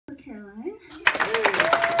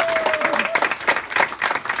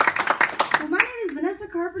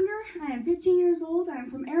Carpenter. I am 15 years old. I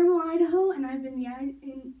am from Aramil, Idaho, and I've been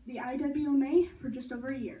in the IWMA for just over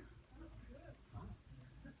a year.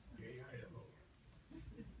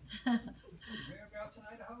 Whereabouts in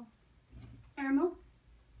Idaho? Aramil.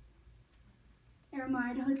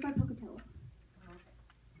 Aramil, Idaho is by Pocatello.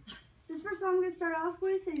 This first song I'm going to start off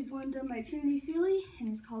with is one done by Trinity Seeley, and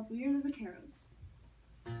it's called We Are the Vaqueros.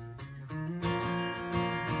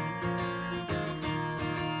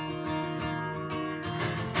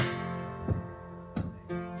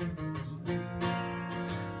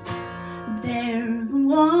 There's a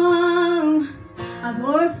wall of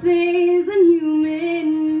horses and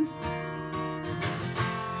humans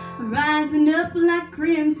rising up like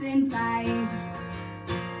crimson tide.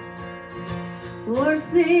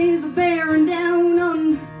 Horses are bearing down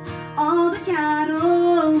on all the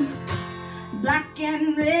cattle, black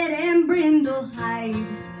and red and brindle hide.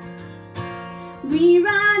 We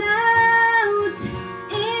ride out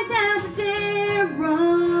into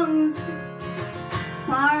Tapateros,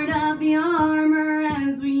 part of the armor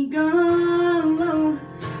as we go.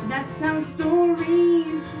 That's how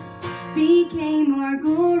stories became our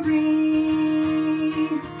glory.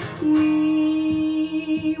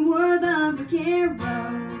 We were the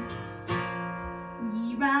vaqueros.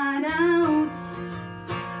 We ride out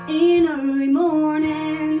in early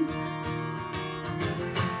mornings,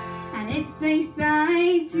 and it's a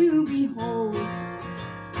sight to behold.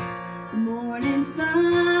 The morning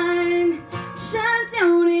sun shines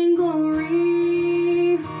down in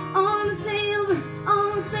glory on the silver,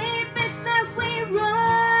 on the spirits that we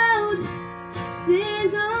rode.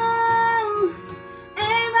 Since all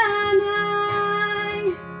and by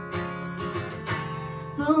night,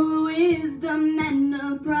 full of wisdom and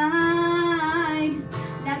of pride.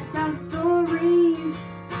 That's how stories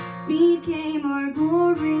became our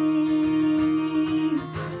glory.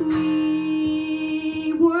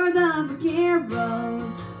 We were the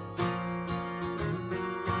vaqueros.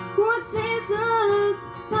 Horses, hooves,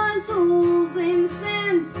 punch holes in the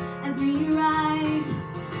sand as we ride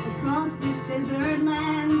across this desert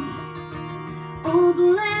land. Old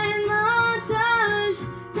land montage,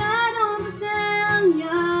 tied on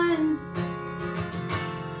Vasalias,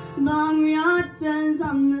 long riatas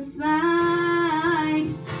on the side.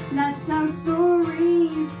 That's how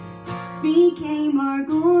stories became our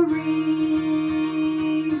glory.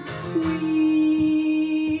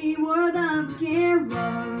 We were the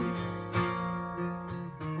vaqueros.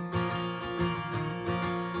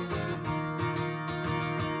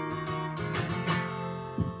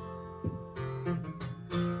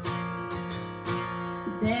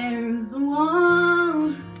 There's a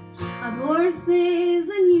wall of horses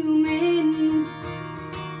and humans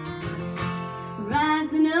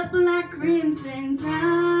rising up like crimson tide.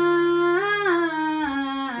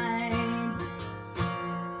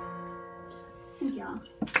 Thank y'all.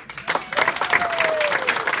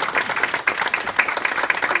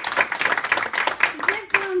 This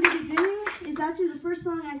next one I'm going to be doing is actually the first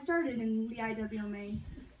song I started in the IWMA.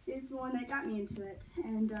 It's the one that got me into it,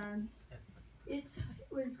 and it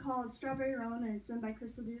was called Strawberry Roan, and it's done by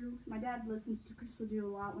Crystal Dew. My dad listens to Crystal Dew a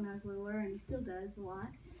lot when I was littler, and he still does a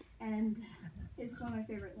lot. And it's one of my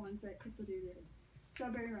favorite ones that Crystal Dew did.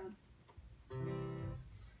 Strawberry Roan.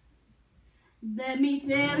 Let me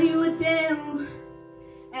tell you a tale,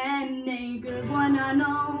 and a good one I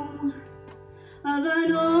know, of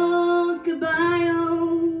an old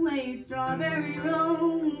caballo, a strawberry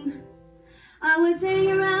roan. I was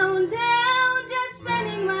hanging around town, just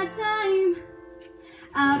spending my time,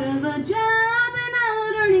 out of a job and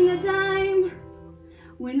out earning a dime,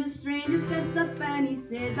 when the stranger steps up and he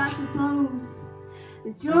says, I suppose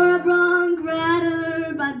that you're a bronc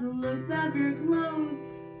rider by the looks of your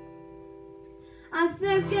clothes. I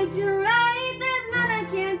says, guess you're right, there's none I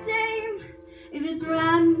can't tame. If it's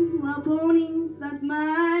riding, well, ponies, that's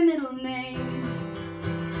my middle name.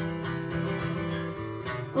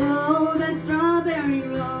 Oh, that strawberry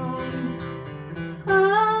roan.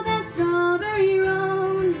 Oh, that strawberry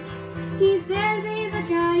roan. He says he's a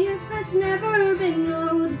cayuse that's never been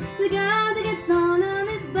rode. The guy that gets on him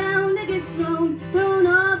is bound to get thrown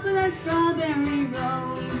off of that strawberry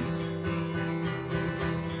roan.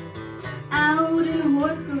 Out in the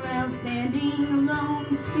horse corral, standing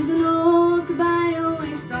alone, he's an old caballo,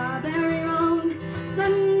 a strawberry roan.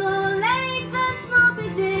 Spindle legs and small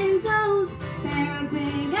pigeon toes, pair of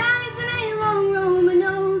big eyes and a long Roman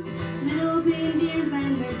nose, little pinned ears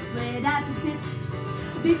and they're split at the tips.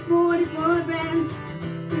 A big 44 brand,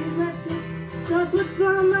 his left hip. So I puts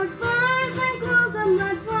on my spurs and close up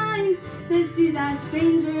my twine, says to that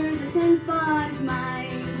stranger, the 10 spot is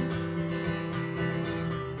mine.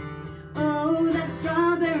 Oh, that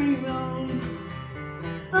strawberry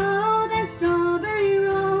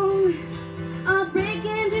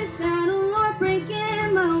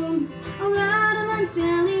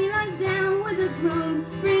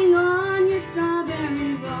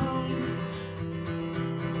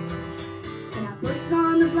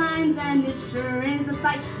sure is a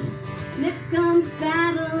fight. Next comes the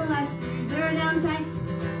saddle, I screws her down tight.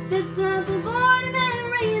 Steps up aboard and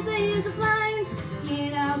then raises the blinds.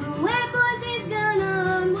 Get out the way, boys, he's gonna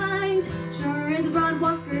unwind. Sure is a broad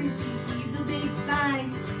walker, he heaves a big sigh.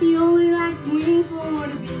 He only likes wings for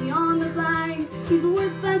to be on the fly. He's the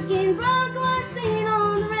worst fucking bronco I've seen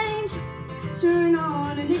on the range. Turn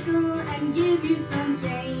on a nickel and give you some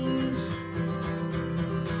change.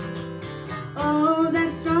 Oh,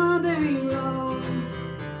 that strawberry road.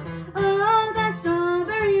 Oh, that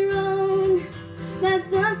strawberry road. That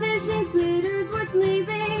sun-fishing splitter's worth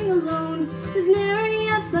leaving alone. There's nary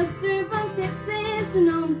a buster from Texas to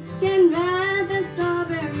Nome can ride that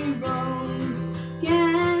strawberry road.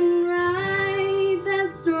 Can ride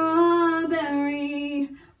that strawberry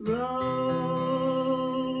road.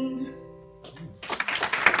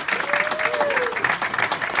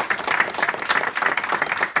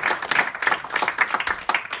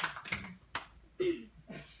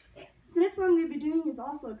 The next one we'll be doing is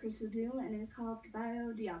also a Chris Ledoux, and it's called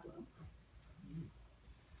Caballo Diablo.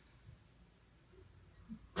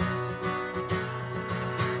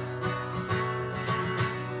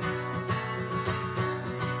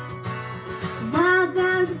 Wild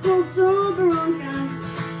as a coastal bronca,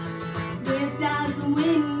 swift as a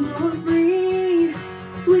wind blowing free,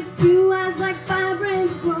 with two eyes like fire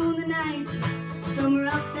brands glow in the night. Somewhere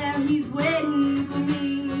up there he's waiting for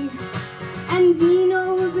me, and he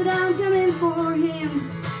knows that I'm coming for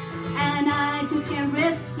him, and I just can't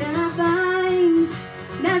rest till I find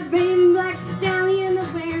that raving black stallion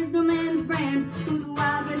that bears no man's brand, with a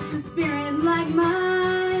wild restless spirit like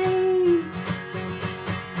mine.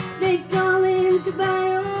 They call him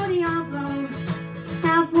Caballo Diablo,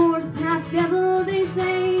 half horse, half devil, they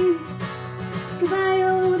say.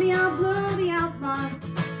 Caballo Diablo, the outlaw,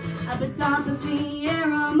 up atop of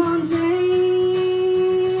Sierra Madre.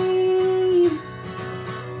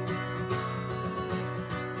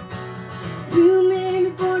 Two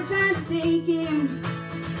men before tried to take him.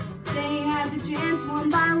 They had the chance one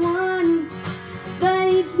by one, but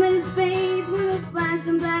each met his fate with those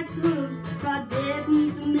flashing black hooves, brought death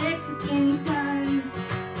beneath the Mexican sun.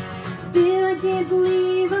 Still I can't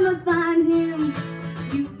believe I must find him.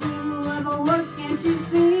 You fool of a horse, can't you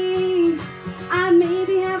see? I may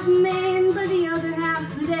be half a man, but the other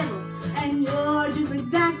half's the devil, and you're just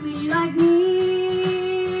exactly like me.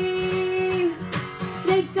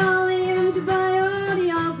 They call him Caballo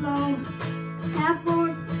Diablo, half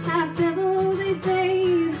horse, half devil, they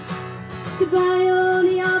say. Caballo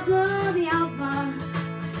Diablo, the outlaw,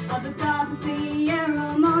 up atop of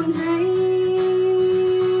Sierra Madre.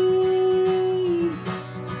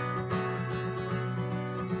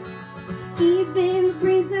 Even the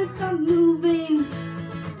princess stopped moving.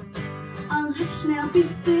 I'll hush now, be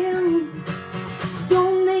still.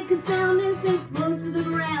 Don't make a sound and stay close to the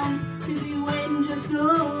ground. He'll be waiting just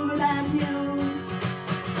over that hill.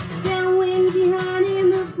 Downwind behind him,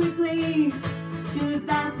 move quickly. Do it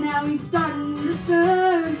fast now, he's starting to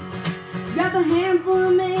stir. Grab a handful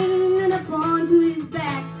of mane and up onto his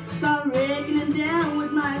back. Start raking him down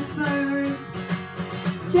with my spurs.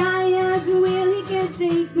 Try as he will, he can't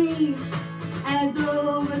shake me. As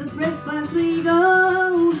over the precipice we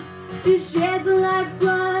go, to shed the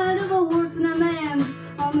lifeblood of a horse and a man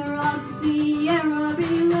on the rock Sierra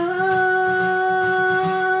below.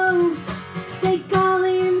 They call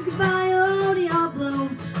him Caballo Diablo,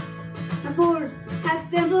 half horse, half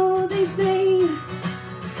devil, they say.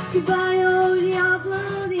 Caballo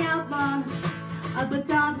Diablo, the outlaw, up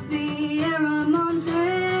atop Sierra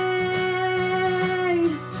Madre.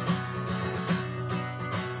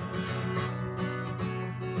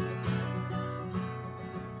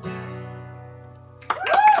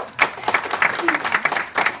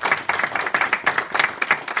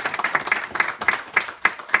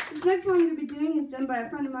 This next one I'm going to be doing is done by a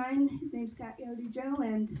friend of mine. His name's Coyote Joe,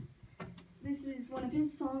 and this is one of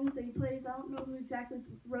his songs that he plays. I don't know who exactly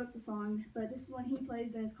wrote the song, but this is one he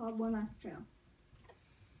plays, and it's called One Last Trail.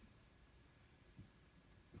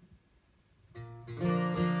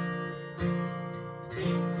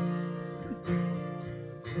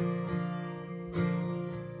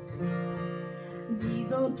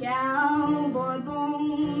 These old cowboy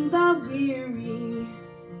bones are weary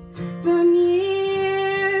from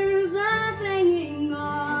years of hanging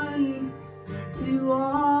on to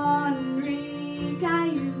ornery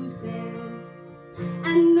cayuses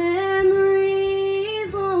and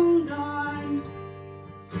memories long gone.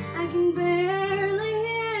 I can barely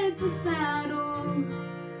hit the saddle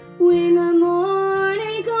when the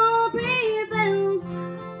morning cold prevails,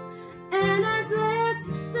 and I've left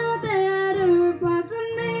the better parts of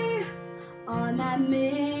me on that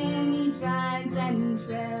many drive.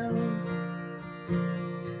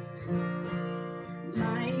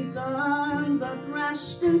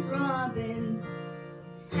 thrashed and throbbing,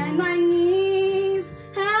 and my knees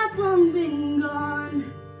have long been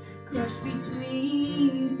gone, crushed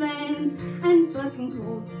between fence and bucking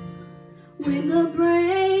colts. When the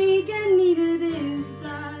breaking needed is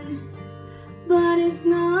done, but it's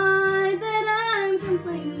not that I'm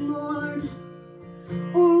complaining, Lord,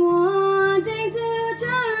 or wanting to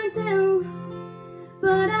turn tail,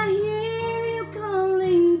 but I hear you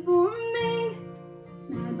calling for me.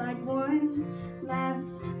 I'd like one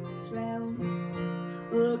last trail.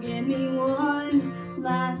 Oh, give me one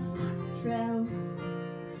last trail.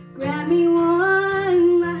 Grab me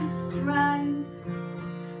one last ride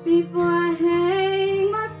before I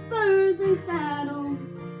hang my spurs and saddle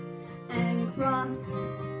and cross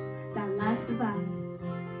that last divide.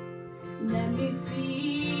 Let me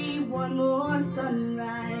see one more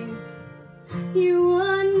sunrise, hear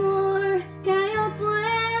one more coyote's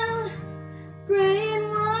wail, praying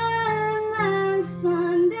one last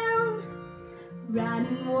sundown,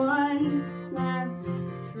 riding one last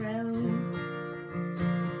trail.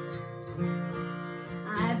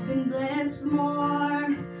 I've been blessed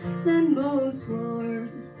more than most,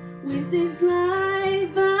 Lord, with this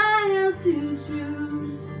life I have to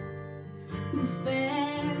choose. Who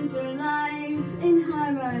spends their lives in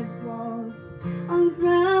high-rise walls on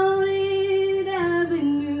crowded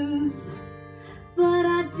avenues, but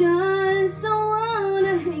I just don't want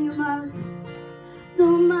to hang 'em up,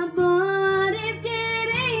 though my body's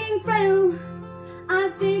getting frail. I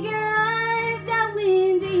figure I've got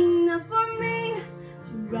wind enough for me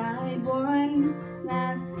to ride one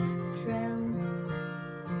last trail.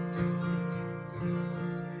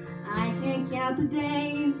 I can't count the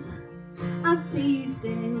days I've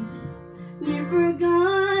tasted, near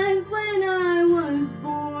forgot when I was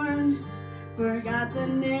born, forgot the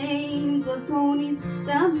names of ponies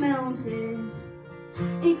that mounted,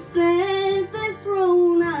 except this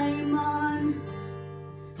road I'm on.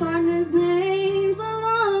 Partners' names will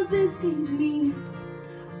often escape me,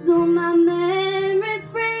 though my memory's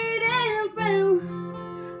frayed and frail,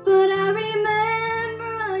 but I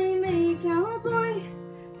remember I'm a cowboy,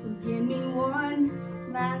 so give me one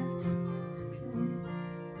last trail.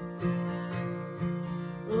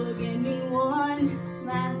 Oh, give me one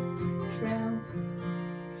last trail.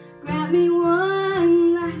 Grab me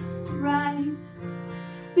one last ride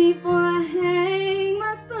before I hang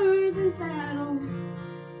my spurs and saddle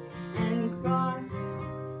and cross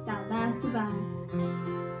that last divide.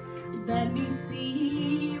 Let me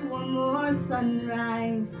see one more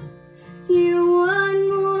sunrise, hear one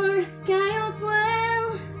more coyote's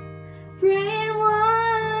wail, praying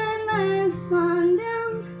one last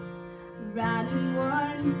sundown, riding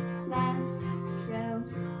one last trail.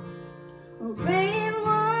 Oh, praying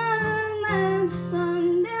one last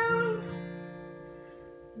sundown,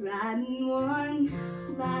 riding one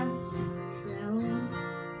last trail.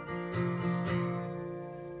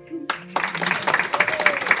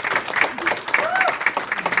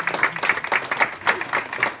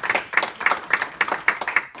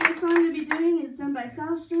 So the song we'll be doing is done by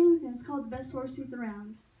South Strings, and it's called The Best Horse Seats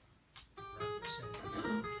Around.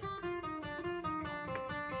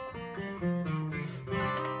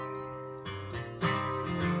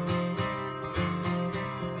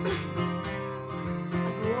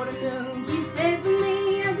 Watermelon keeps facing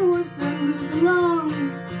me as the horse moves along.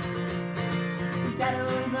 The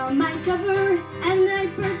shadows on my cover and the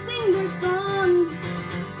birds sing their song.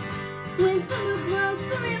 When some across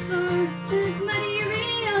the river, this mighty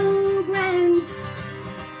Rio Grande,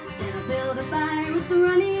 then I'll build a fire with the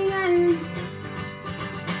running iron.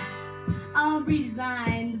 I'll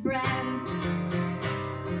redesign the brands,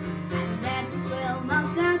 and that's 12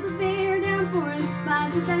 miles south of here, down Forest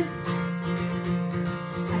Spies the best.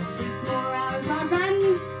 After 6 more hours hard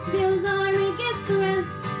riding, Bill's army gets a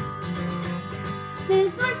rest. They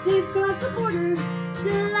swiftly cross the border to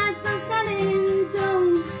the lights of San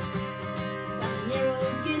Antonio. The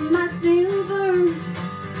arrows get my silver,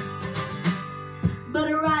 but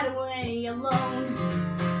I ride away alone.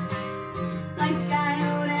 Like a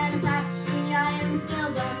coyote and Apache, I am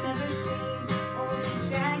seldom ever seen. Only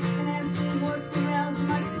tracks and empty horse corrals in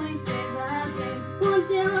my places I've been. One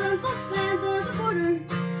tail on both sides of the border,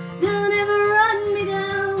 they'll never run me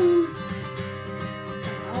down.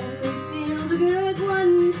 I only steal the good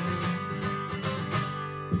ones.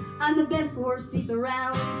 I'm the best horse seat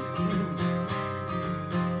around.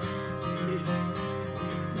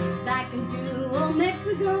 Back into old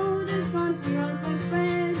Mexico, the Santa Rosa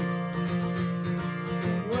spread.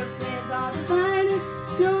 Horses are the finest,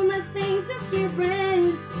 no Mustangs, just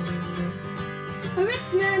purebreds. A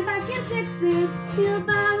rich man back in Texas, he'll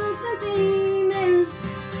buy those fancy mares.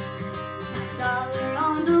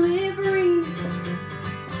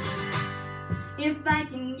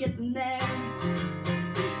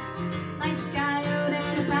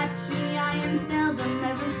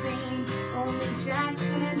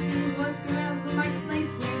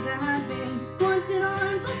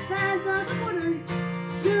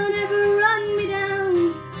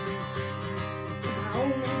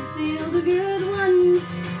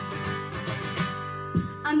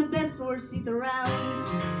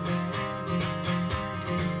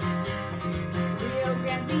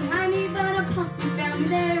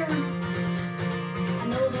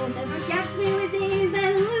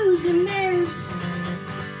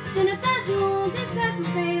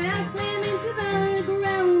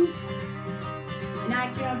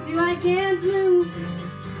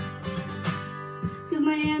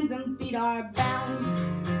 feet are bound.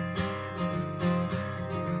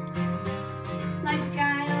 Like a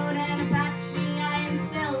coyote and Apache, I am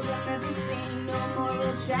seldom ever seen. No more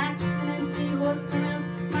road tracks and empty horse corrals,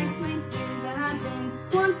 marketplaces that have been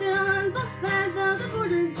wanted on both sides of the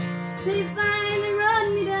border. They finally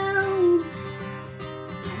run me down.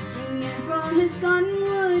 I'm swinging from this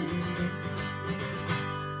cottonwood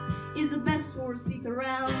is the best horse seat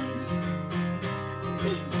around.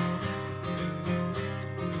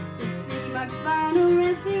 My final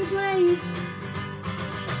resting place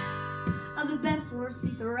of the best horse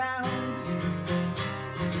seat around.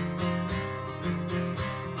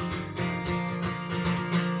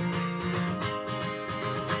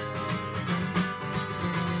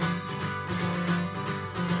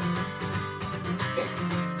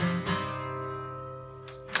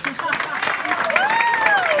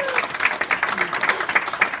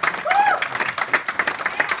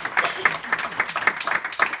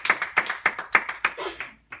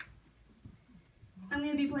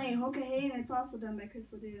 And it's also done by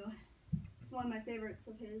Chris Ledoux. It's one of my favorites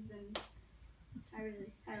of his, and I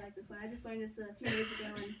like this one. I just learned this a few days ago,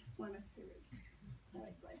 and it's one of my favorites. I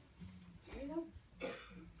like to play. There you go.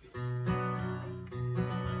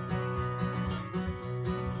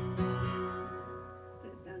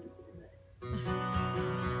 Put this down just a little bit.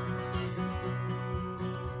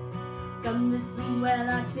 Come listen while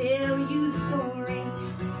I tell you the story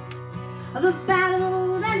of a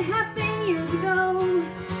battle that happened years ago,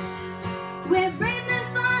 where brave men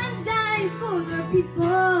fought and died for their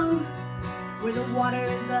people, where the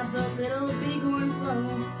waters of the Little Bighorn flow.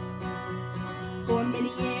 For many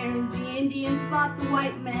years the Indians fought the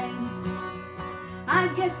white men. I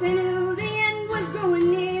guess they knew the end was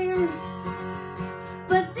growing near,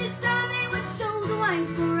 but this time they would show the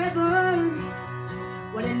whites forever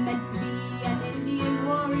what it meant to be an Indian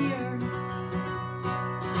warrior.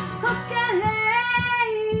 Okay,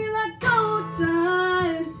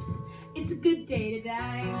 Lakotas, it's a good day to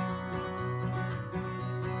die.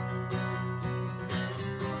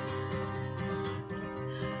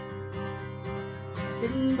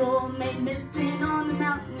 Sitting Bull made missing on the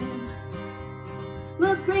mountain.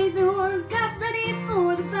 The crazy horse got ready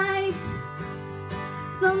for the fight.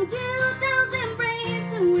 Some 2,000 braves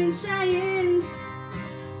who went Cheyenne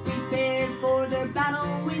prepared for their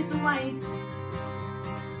battle with the whites.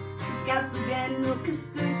 The scouts from General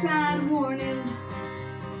Custer tried to warn him,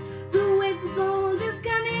 the white soldiers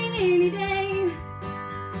coming any day.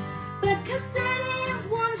 But Custer didn't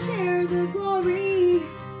want to share the glory.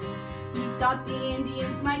 He thought the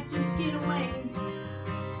Indians might just get away.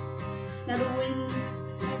 Now the wind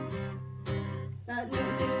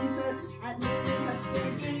at noon, Custer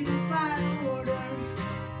gave his final order.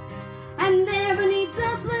 And there beneath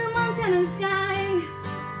the blue Montana sky,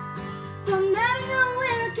 from out of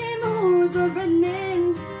nowhere came hordes of red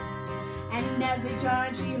men. And as they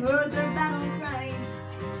charged, he heard their battle cry.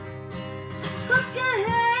 Okay,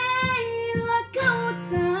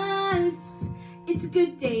 Lakotas, it's a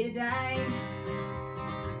good day to die.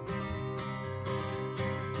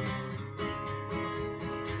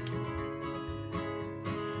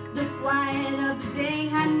 The quiet of the day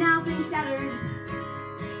had now been shattered.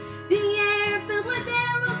 The air filled with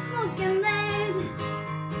arrow smoke and lead.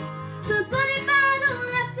 The bloody battle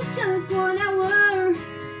lasted just 1 hour.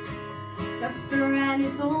 Custer and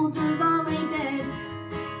his soldiers all lay dead.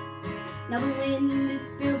 Now the wind it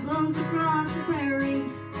still blows across the prairie.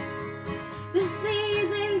 The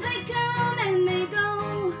seasons they come and they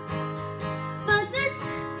go, but this,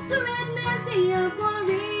 the red man's day of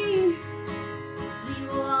glory, we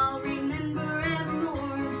will all remember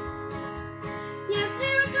evermore. Yes, we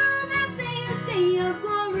recall that famous day of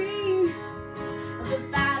glory, of the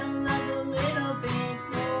battle of the Little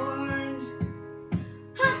Bighorn.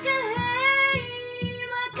 Okay,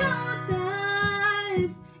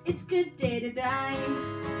 Lakotas, it's a good day to die.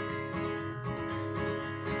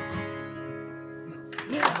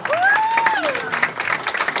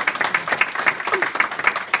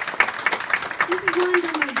 This is one by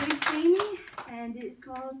my big Jamie, and it is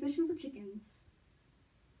called Fishing for Chickens.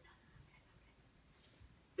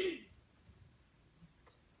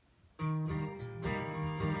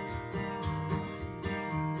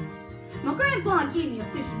 My grandpa gave me a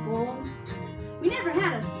fishing pole. We never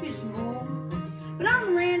had a fishing hole, but on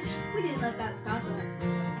the ranch, we didn't let that stop us.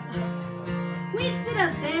 We'd sit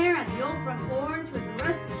up there at the old front porch with a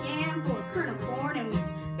rusty can full of kernel corn, and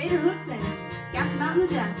we'd bait our hooks and cast them out in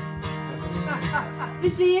the dust.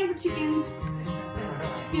 Fishing for chickens,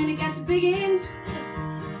 gonna catch a big one.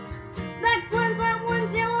 Black ones, white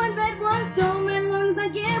ones, yellow and red ones, don't red lungs, I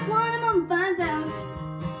get one of them finds out.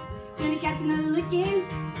 Gonna catch another licking.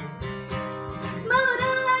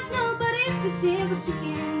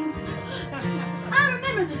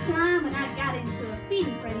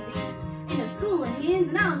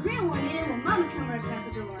 and I was real one in when Mama come rushing out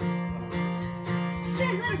the door. She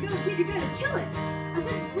said, "Let her go, kid, you're gonna kill it." I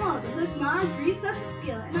said, "Just swallow the hook, Ma, grease up the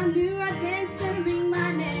skillet." And I knew right then she's gonna wring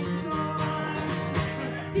my neck for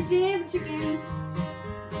fishing for chickens.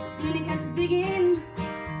 Gonna catch a big end.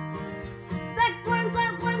 Black ones,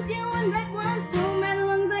 white ones, yellow ones, red ones. Don't matter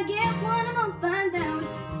long as I get one, I'm gonna find out.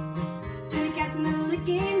 Gonna catch another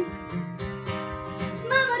licking.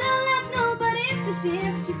 Mama don't like nobody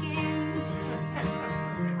fishing for chickens.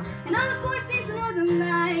 And on the porch sees the northern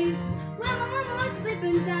lights. Well, my mama was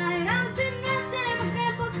sleeping tight. I was sitting right there at my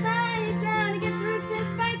grandpa's side, trying to get the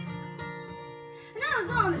rooster's fight. And I was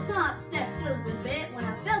on the top step just a bit when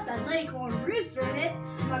I felt that leghorn rooster hit.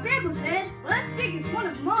 And my grandpa said, "Well, that's the biggest one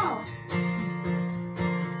of them all.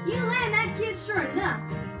 You land that kid sure enough.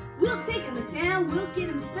 We'll take him to town, we'll get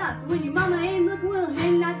him stuffed. When your mama ain't looking, we'll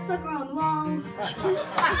hang that sucker on the wall."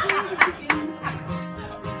 Chickens,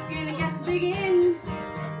 gonna catch a big end.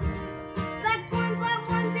 Black ones, white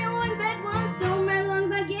ones, yellow ones, red ones. Don't matter long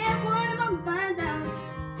as I get one, I'm gonna find out.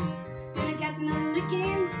 Gonna catch another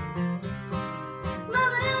licking.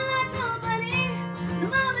 Mama don't like nobody. No,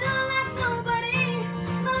 mama don't like nobody.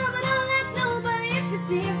 Mama don't like nobody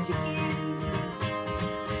fishing for chickens.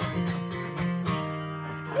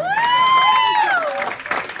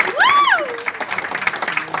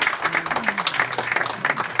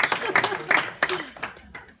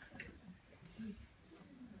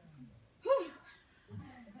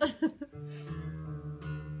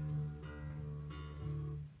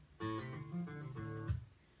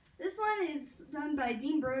 This one is done by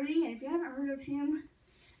Dean Brody, and if you haven't heard of him,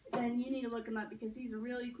 then you need to look him up because he's a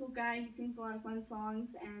really cool guy. He sings a lot of fun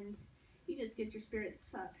songs, and he just gets your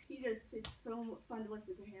spirits up. It's so fun to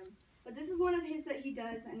listen to him. But this is one of his that he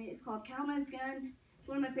does, and it's called Cattleman's Gun. It's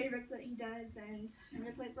one of my favorites that he does, and I'm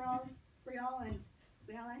going to play it for y'all, and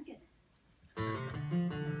we all like it.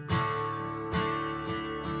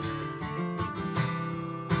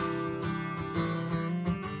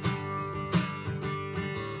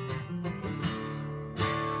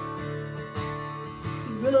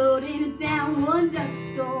 Rode into town one dust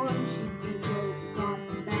storm, sheets get broke across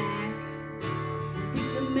the back.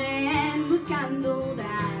 Preacher man with kind old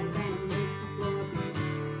eyes and Mr. Forbes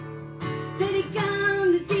said he'd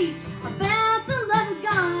come to teach about the love of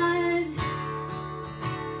God.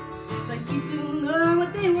 But he soon learned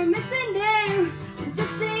what they were missing there was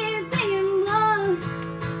just a saying love.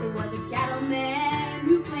 There was a cattleman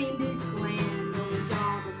who claimed his clan moved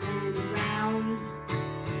all the land around,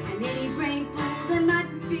 and any brainful that might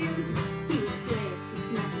dispute, he was quick to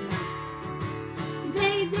snap him out. He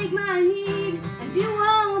said, "Take my heed, and you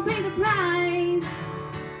won't pay the price.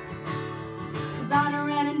 'Cause honor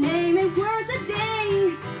and a name ain't worth a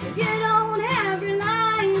day if you don't have your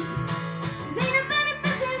life. 'Cause ain't nobody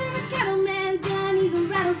better than a cattleman's gun. He's a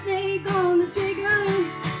rattlesnake on the trigger.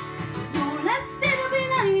 Your last stand will be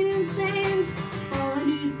lying in sand, or a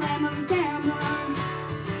new slam of his hammer."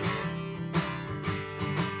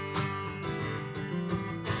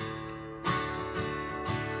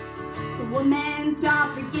 So one man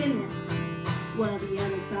taught forgiveness, while the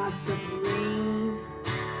other taught suffering.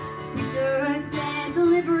 Preacher said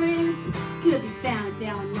deliverance could be found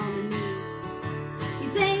down on the knees.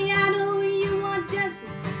 He'd say, "I know you want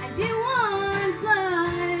justice and you want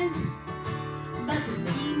blood, but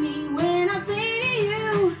believe me when I say to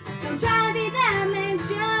you, don't try to be that man's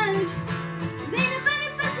judge. 'Cause ain't nobody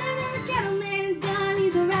faster than the cattleman's gun.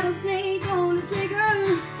 He's a rattlesnake on the trigger.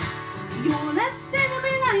 Your last stand will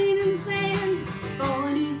be lying in the sand, for a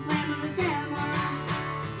new slam of his hammer."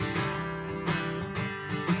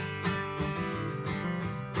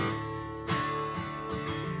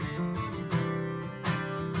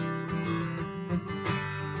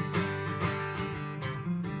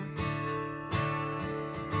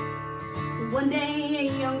 So one day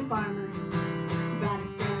a young farmer brought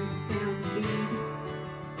his sons to town to feed.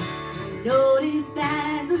 He noticed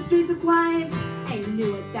that the streets were quiet, and he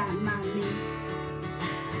knew what that might mean.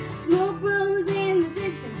 Smoke rose in the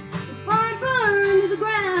distance, his barn burned to the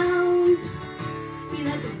ground. He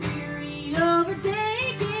let the fury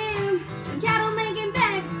overtake him, and cattlemen came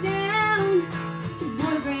back to town. His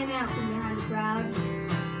boys ran out from behind the crowd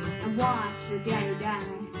and watched their daddy die.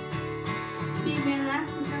 Big man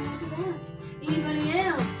laughed and started looking out. Anybody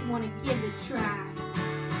else want to give it a try?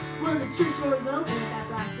 Well, the church door was open with that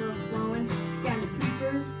black smoke flowing down the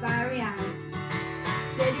preacher's fiery eyes.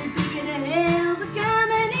 Said, "Your ticket to hell's a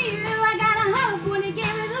coming to you. I gotta hope when he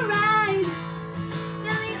gave me the ride."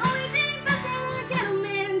 Now the only thing faster than the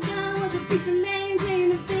cattleman's gun was a preacher man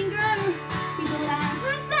playing a finger. He's alive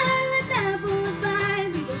for a son, let that bull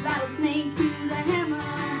fly. He's a rattlesnake to the hammer.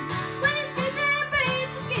 When his people praise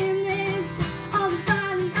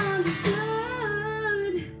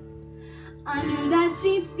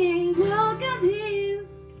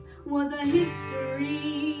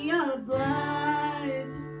blood.